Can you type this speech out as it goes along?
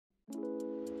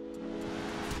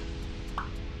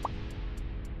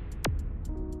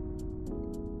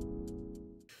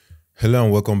Hello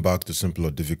and welcome back to Simple or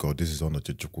Difficult. This is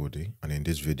Onoche Chukwudi, and in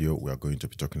this video we are going to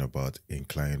be talking about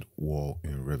inclined wall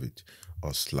in Revit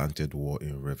or slanted wall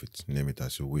in Revit. Name it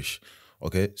as you wish.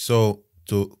 Okay, so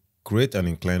to create an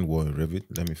inclined wall in Revit,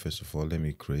 let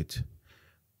me create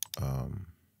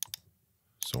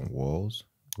some walls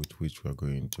with which we are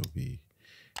going to be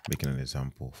making an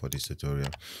example for this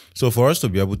tutorial. So for us to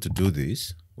be able to do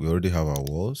this, we already have our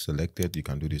wall selected. You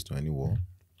can do this to any wall.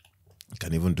 You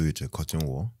can even do it to a curtain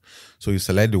wall. So you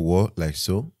select the wall like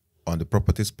so. On the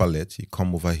properties palette, you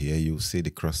come over here, you see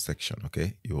the cross section.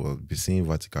 Okay, you will be seeing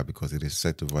vertical because it is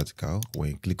set to vertical.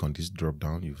 When you click on this drop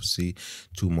down, you will see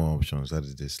two more options, that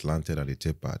is the slanted and the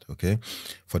tapered. Okay,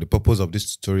 for the purpose of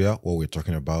this tutorial, what we're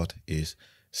talking about is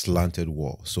slanted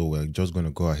wall. So we're just going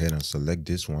to go ahead and select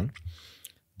this one,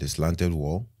 the slanted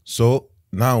wall. So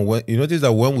now when you notice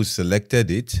that when we selected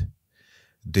it,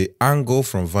 the angle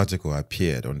from vertical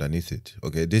appeared underneath it.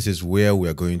 Okay, this is where we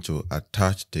are going to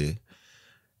attach the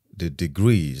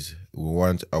degrees we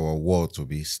want our wall to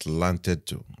be slanted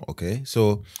to. Okay,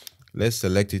 so let's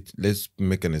select it. Let's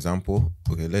make an example.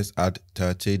 Okay, let's add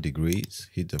 30 degrees,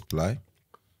 hit apply.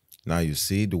 Now you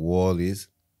see the wall is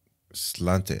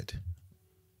slanted.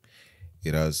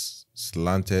 It has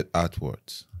slanted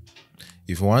outwards.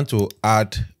 If you want to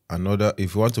add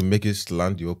if you want to make it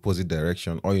slant the opposite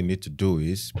direction, all you need to do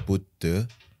is put the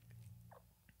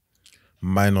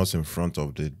minus in front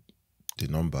of the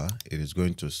number. It is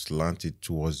going to slant it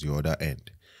towards the other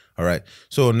end. All right,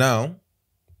 so now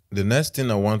the next thing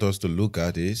I want us to look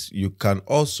at is you can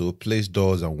also place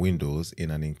doors and windows in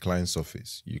an inclined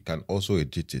surface. You can also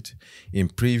edit it. In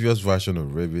previous version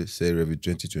of Revit, say Revit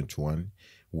 2021,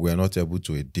 we are not able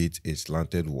to edit a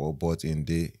slanted wall, but in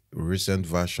the recent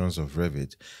versions of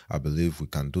Revit, I believe we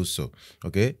can do so.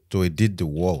 Okay, to edit the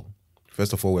wall,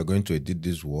 first of all, we're going to edit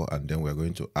this wall, and then we're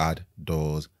going to add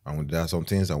doors, and there are some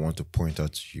things I want to point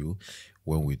out to you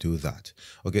when we do that.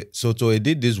 Okay, so to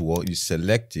edit this wall, you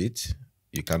select it,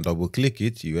 you can double click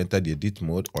it, you enter the edit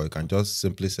mode, or you can just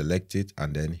simply select it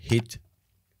and then hit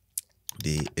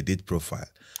the edit profile.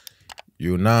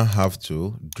 You now have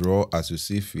to draw as you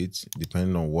see fit,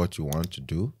 depending on what you want to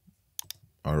do.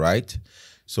 All right,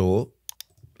 so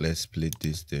let's split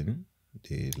this thing,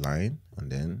 the line,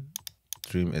 and then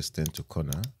trim extend to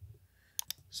corner.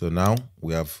 So now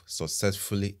we have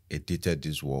successfully edited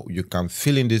this wall. You can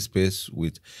fill in this space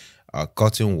with a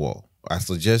curtain wall. I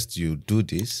suggest you do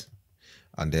this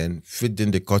and then fit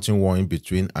in the curtain wall in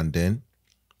between, and then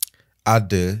add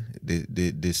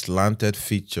the slanted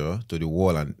feature to the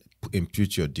wall and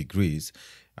impute your degrees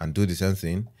and do the same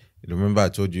thing. Remember I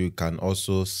told you can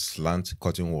also slant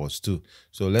curtain walls too.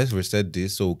 So let's reset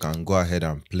this so we can go ahead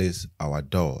and place our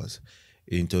doors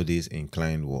into this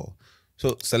inclined wall.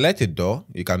 So select a door.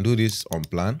 You can do this on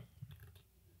plan.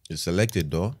 You select a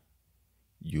door,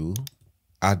 you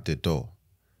add the door.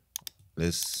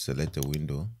 Let's select a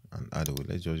window and add a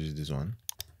window. Let's just use this one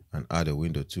and add a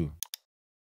window too.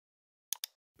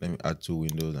 Let me add two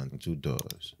windows and two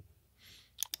doors.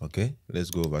 Okay,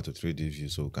 let's go over to 3D view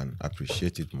so we can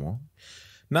appreciate it more.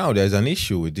 Now there's an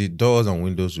issue with the doors and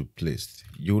windows we placed.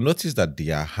 You'll notice that they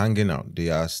are hanging out. They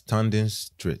are standing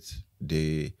straight.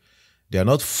 They are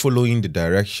not following the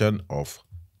direction of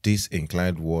this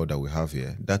inclined wall that we have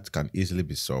here. That can easily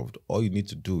be solved. All you need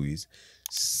to do is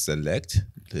select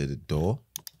the door.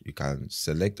 You can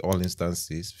select all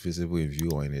instances, visible in view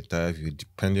or in entire view,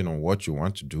 depending on what you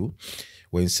want to do.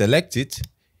 When you select it,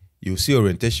 you'll see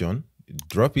orientation.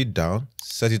 Drop it down,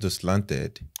 set it to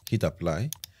slanted, hit apply,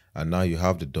 and now you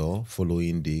have the door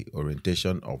following the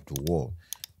orientation of the wall.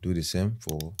 Do the same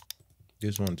for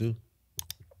this one too.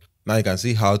 Now you can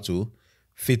see how to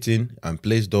fit in and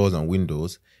place doors and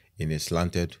windows in a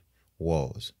slanted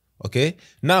walls. Okay,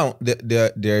 now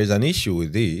there is an issue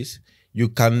with this. You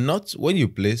cannot, when you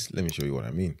place, let me show you what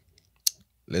I mean.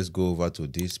 Let's go over to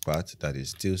this part that is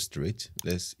still straight.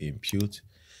 Let's impute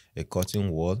a curtain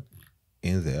wall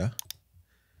in there.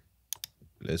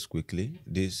 Let's quickly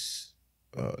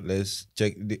let's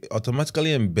check. The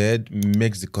automatically embed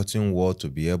makes the curtain wall to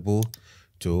be able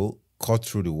to cut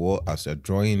through the wall as you're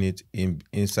drawing it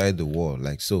inside the wall,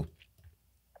 like so.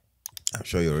 I'm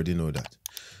sure you already know that.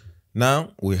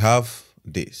 Now we have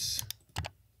this.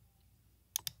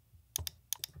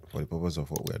 For the purpose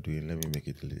of what we are doing, let me make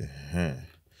it a little.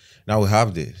 Now we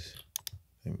have this.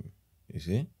 You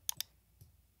see?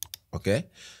 Okay.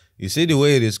 You see the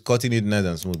way it is cutting it nice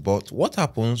and smooth. But what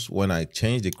happens when I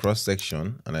change the cross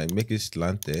section and I make it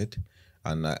slanted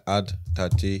and I add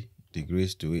 30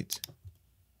 degrees to it?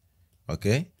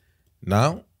 Okay.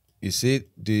 Now you see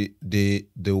the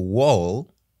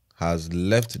wall has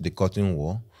left the curtain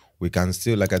wall We can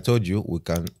still, like I told you, we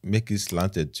can make it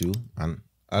slanted too and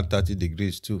add 30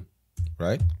 degrees too,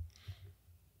 right?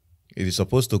 It is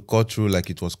supposed to cut through like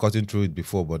it was cutting through it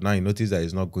before, but now you notice that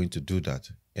it's not going to do that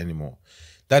anymore.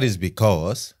 That is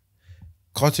because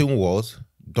cutting walls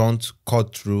don't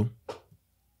cut through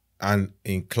an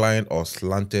inclined or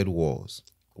slanted walls.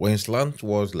 When slant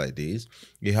walls like this,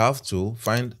 you have to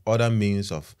find other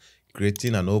means of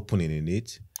creating an opening in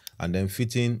it and then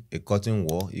fitting a cutting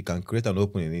wall. You can create an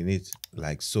opening in it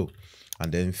like so,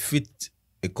 and then fit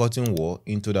a cutting wall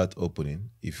into that opening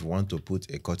if you want to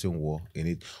put a cutting wall in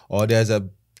it. Or there's a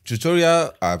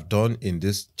tutorial I've done in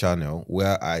this channel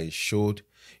where I showed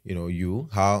you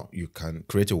how you can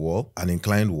create a wall, an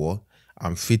inclined wall,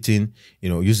 and fitting,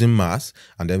 using mass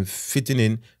and then fitting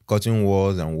in cutting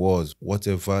walls and walls,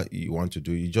 whatever you want to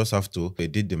do. You just have to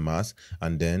edit the mass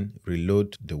and then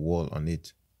reload the wall on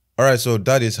it. All right, so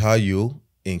that is how you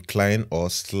incline or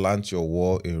slant your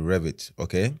wall in Revit.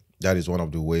 Okay, that is one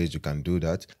of the ways you can do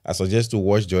that. I suggest to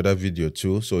watch the other video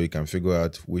too, so you can figure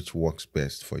out which works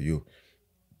best for you.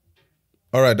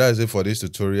 All right, that is it for this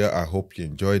tutorial. I hope you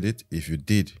enjoyed it. If you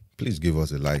did, please give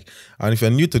us a like. And if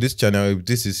you're new to this channel, if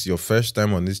this is your first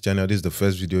time on this channel, this is the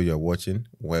first video you're watching,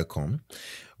 welcome.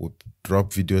 We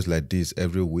drop videos like this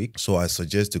every week, so I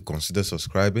suggest to consider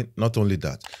subscribing. Not only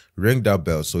that, ring that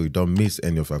bell so you don't miss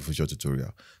any of our future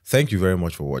tutorial. Thank you very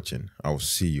much for watching. I will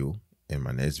see you in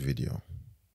my next video.